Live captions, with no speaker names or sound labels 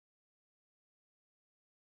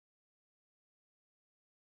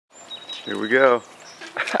Here we go.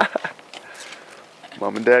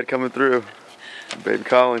 Mom and Dad coming through. Baby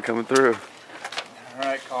Colin coming through.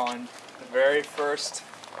 Alright, Colin. The very first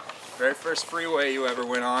freeway you ever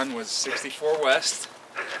went on was 64 West.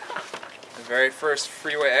 The very first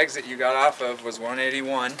freeway exit you got off of was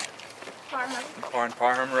 181 on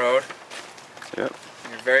Parham Road. Yep.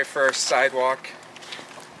 Your very first sidewalk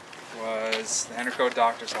was the Henrico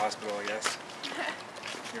Doctor's Hospital, I guess.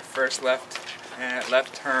 Your first left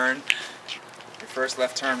turn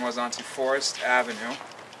was onto Forest Avenue.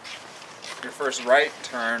 Your first right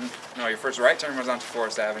turn was onto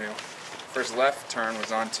Forest Avenue. First left turn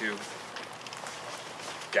was onto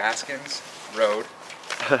Gaskins Road.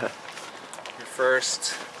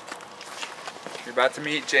 You're about to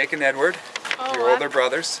meet Jake and Edward, your older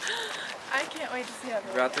brothers. I can't wait to see that.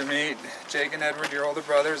 You're about to meet Jake and Edward, your older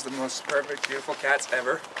brothers, the most perfect, beautiful cats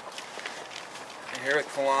ever. You're here with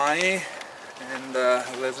Kalani and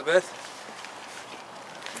Elizabeth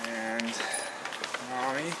and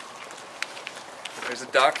Mommy. There's a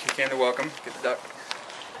duck. He came to welcome. Get the duck.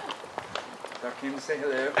 Duck came to say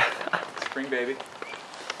hello. Spring baby.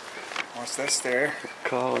 What's this there?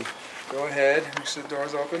 Colin. Go ahead. Make sure the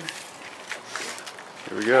door's open.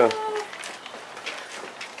 Here we go.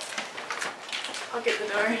 I'll get the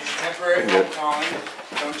door. Temporary home, Colin.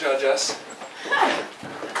 Don't judge us.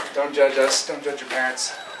 Don't judge us. Don't judge your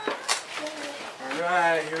parents.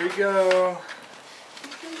 Alright, here we go.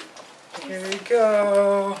 Here we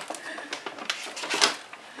go.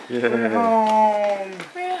 Yeah. We're home.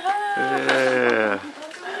 We're home. Yeah.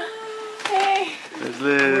 Hey. There's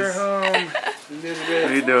Liz. We're home. Elizabeth.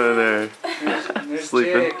 What are you doing there? There's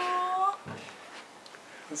Sleeping. Jake.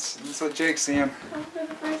 Let's let Jake see him. For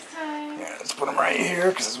the first time. Yeah, let's put him right here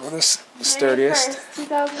because it's where the sturdiest. 1st,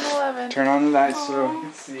 2011. Turn on the lights so you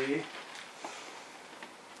can see.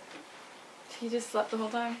 He just slept the whole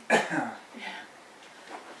time. Yeah.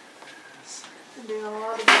 Doing a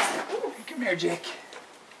lot of that. Come here, Jake.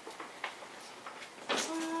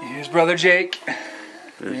 Here's brother Jake.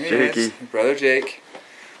 There's Here he Jakey. is. Brother Jake.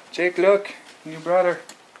 Jake, look. New brother.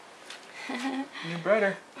 New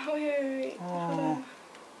brother. Oh, wait. Oh. Hold on.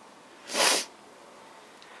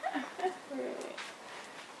 Wait.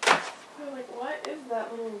 We're like, what is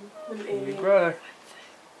that little New alien? brother.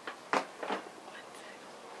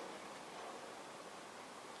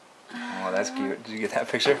 Oh, that's cute. Did you get that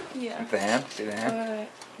picture? Yeah. With the hand? See the hand? Wait.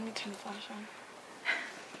 Let me turn the flash on.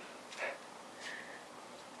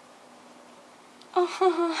 Oh.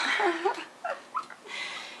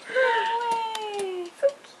 No way. So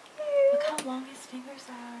cute. Look how long his fingers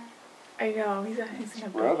are. I know. He's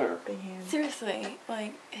got brother. big hands. Seriously,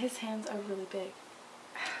 like his hands are really big.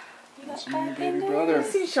 That's your new baby brother. You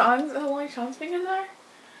see Sean's? How long Sean's fingers are?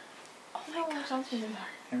 Oh my god, Sean's fingers are.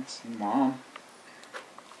 Haven't seen Mom.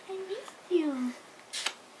 I missed you.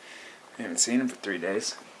 I haven't seen him for 3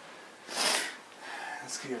 days.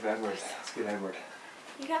 Let's get Edward. Let's get Edward.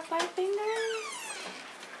 You got 5 fingers.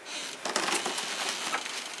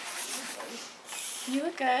 You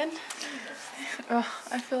look good. Oh,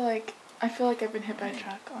 I feel like I've been hit by a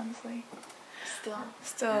truck, honestly.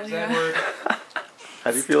 Still, Here's yeah. Edward.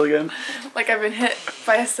 How do you feel again? Like I've been hit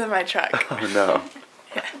by a semi-truck. Oh no.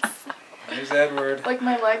 Yes. Here's Edward. Like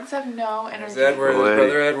my legs have no energy. There's Edward. Boy. There's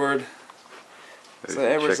brother Edward. Let's So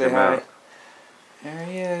Edward check say him hi. out. There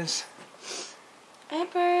he is.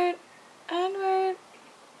 Edward.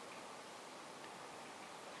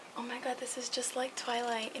 Oh my god, this is just like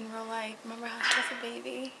Twilight in real life. Remember how she was a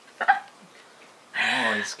baby?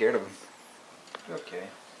 Oh, he's scared of him. Okay.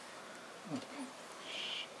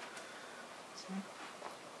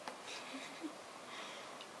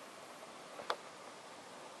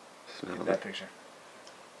 Look at that picture.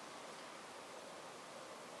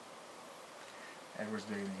 Edward's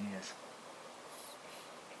bigger than he is.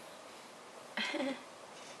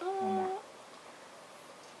 One more.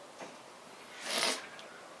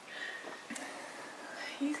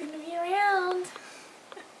 He's gonna be around.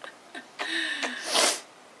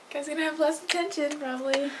 Guy's gonna have less attention,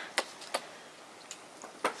 probably.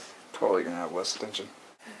 Totally gonna have less attention.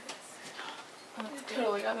 Oh,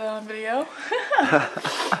 totally got that on video.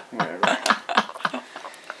 Whatever.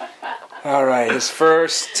 Alright, his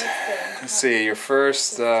first, let's see, your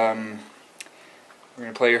first, we're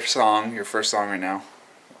gonna play your song, your first song right now.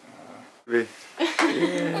 Yes.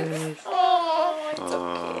 Oh, it's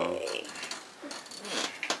Oh. okay.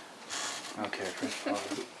 Okay, first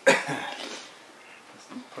pause.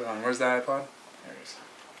 Put it on, where's the iPod? There it is.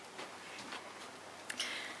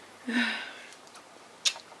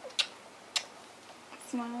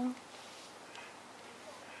 Smile.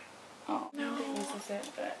 Oh. No. use it,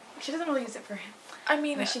 but She doesn't really use it for him. I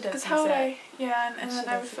mean, Well, she does because use how would it. I? Yeah, and she then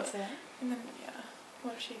I would does feel. use it. And then yeah,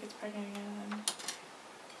 what if she gets pregnant again? And then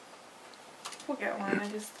we'll get one. I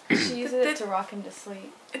just. She uses it to rock him to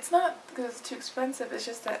sleep. It's not because it's too expensive. It's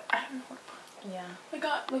just that I don't know where to put it. Yeah.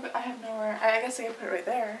 Look, I have nowhere. I guess I could put it right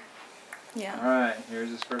there. Yeah. Alright, here's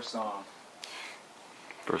his first song.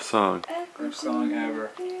 First song. First song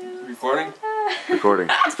ever. Recording? Recording.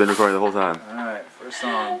 It's been recording the whole time. Alright, first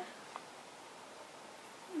song.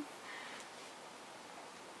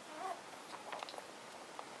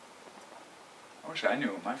 I wish I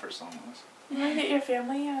knew what my first song was. You want to get your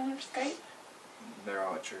family on Skype? They're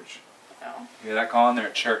all at church. No. You hear that, Colin? They're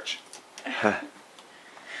at church.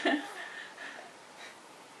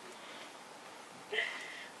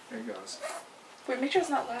 There he goes. Wait, make sure it's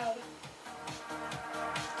not loud.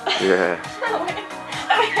 Yeah.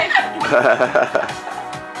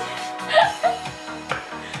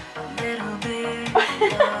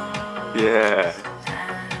 Yeah.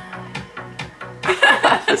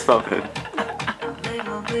 It's bumping.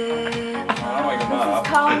 I'll wake him up.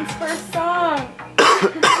 Colin's first song.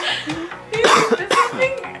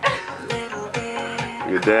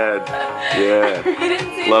 Your dad. Yeah. You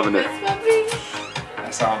didn't see Loving it. this puppy? I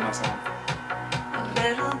saw him, I saw him.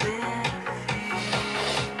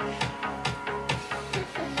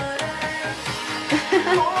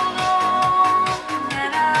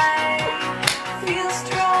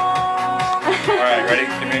 Alright, ready?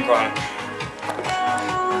 Give me a Kalani.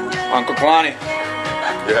 Uncle Kalani.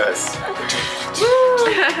 Yes.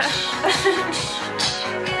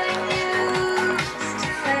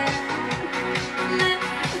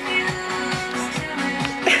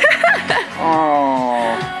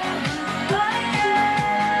 Oh.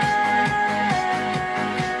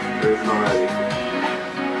 There's no ready.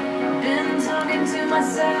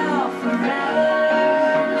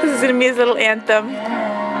 This is gonna be his little anthem.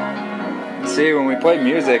 See, when we played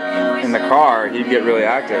music in the car, he'd get really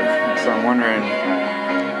active. So I'm wondering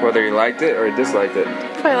whether he liked it or he disliked it.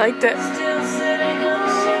 If I liked it.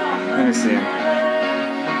 Let me see him.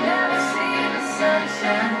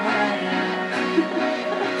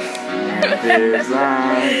 Feels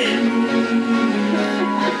like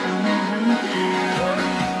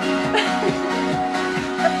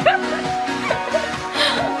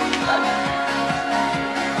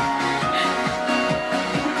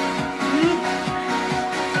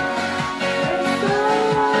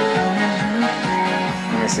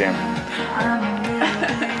Let me see him.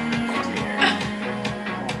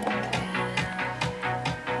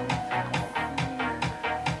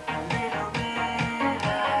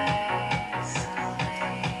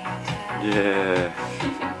 Yeah.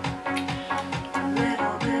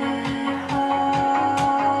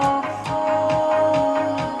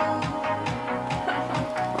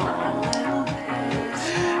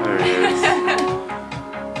 There he is.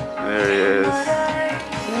 There he is.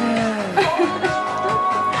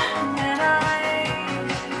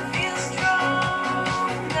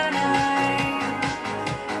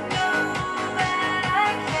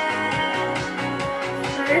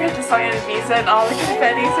 We're gonna have to song in Ibiza and all the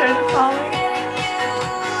confetti started falling.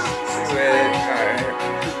 Alright.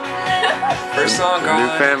 First song, Colin. New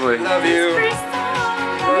family. Love you.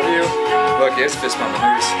 Love you. Look, here's fist bump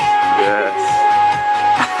and loose. Yes.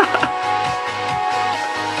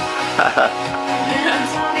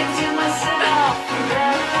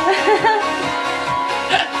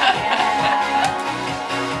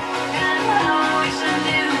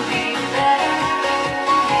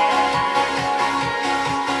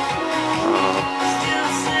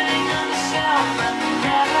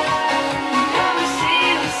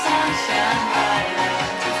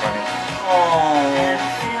 Too funny. Oh.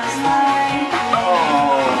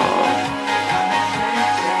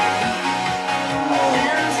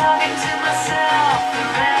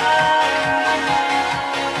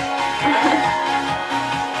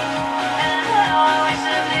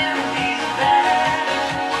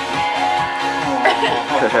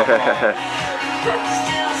 Still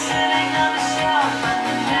sitting on the shelf, but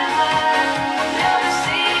never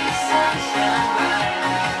seen the sunshine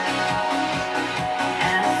brighter.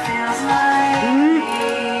 And it feels like me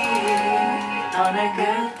on a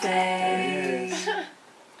good day.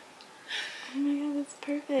 Oh my god, that's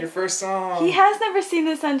perfect. Your first song. He has never seen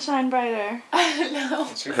the sunshine brighter. No.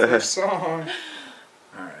 It's your first song.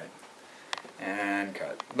 Alright. And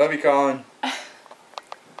cut. Love you, Colin.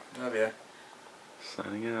 Love ya.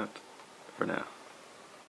 Signing out for now.